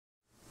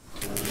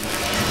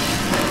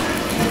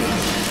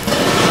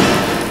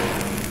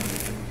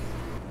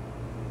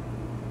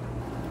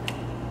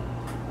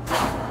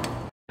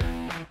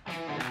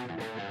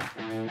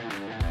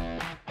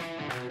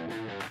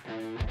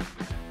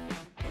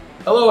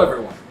Hello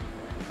everyone,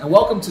 and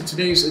welcome to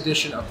today's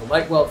edition of the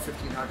LightWELD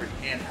 1500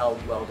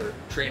 handheld welder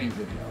training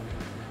video.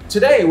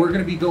 Today we're going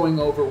to be going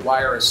over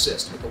wire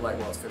assist with the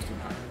LightWELD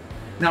 1500.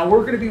 Now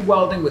we're going to be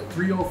welding with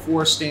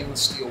 304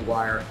 stainless steel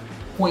wire,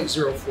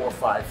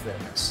 0.045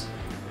 thickness.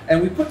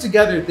 And we put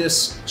together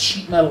this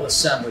sheet metal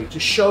assembly to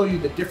show you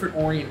the different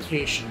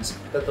orientations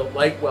that the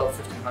LightWELD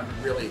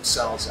 1500 really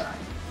excels at.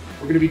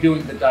 We're going to be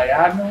doing the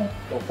diagonal,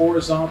 the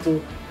horizontal,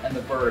 and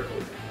the vertical.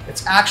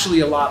 It's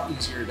actually a lot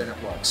easier than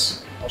it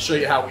looks. I'll show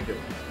you how we do it.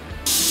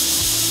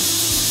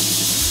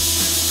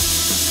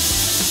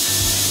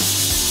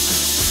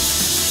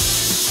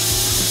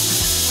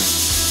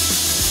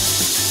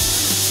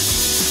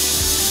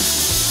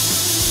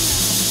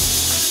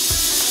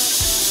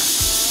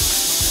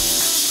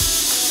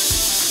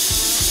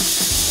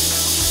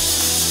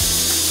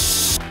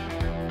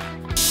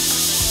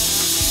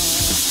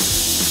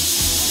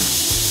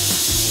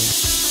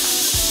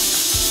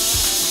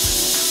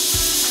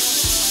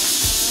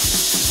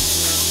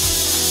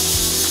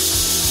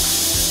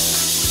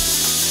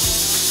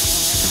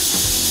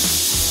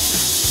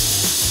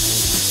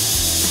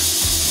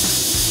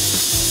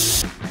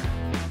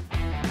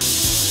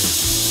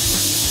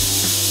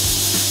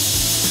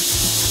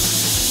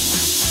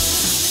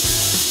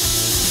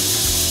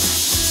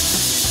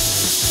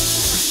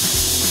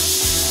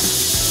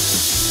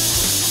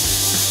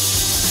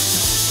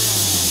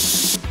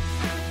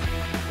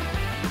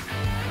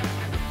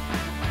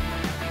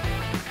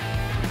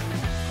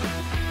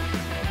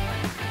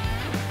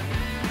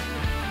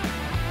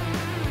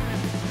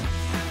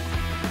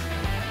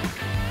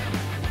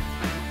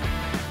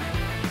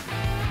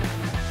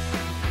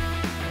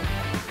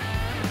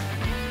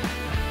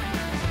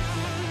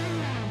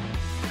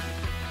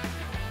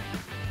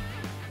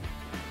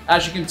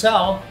 As you can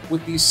tell,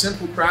 with these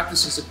simple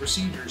practices and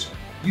procedures,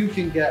 you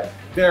can get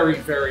very,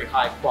 very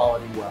high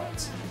quality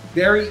welds.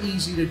 Very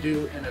easy to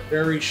do and a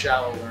very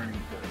shallow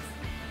learning curve.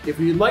 If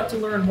you'd like to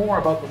learn more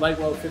about the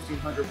LightWELD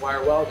 1500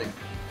 wire welding,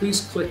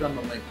 please click on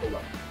the link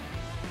below.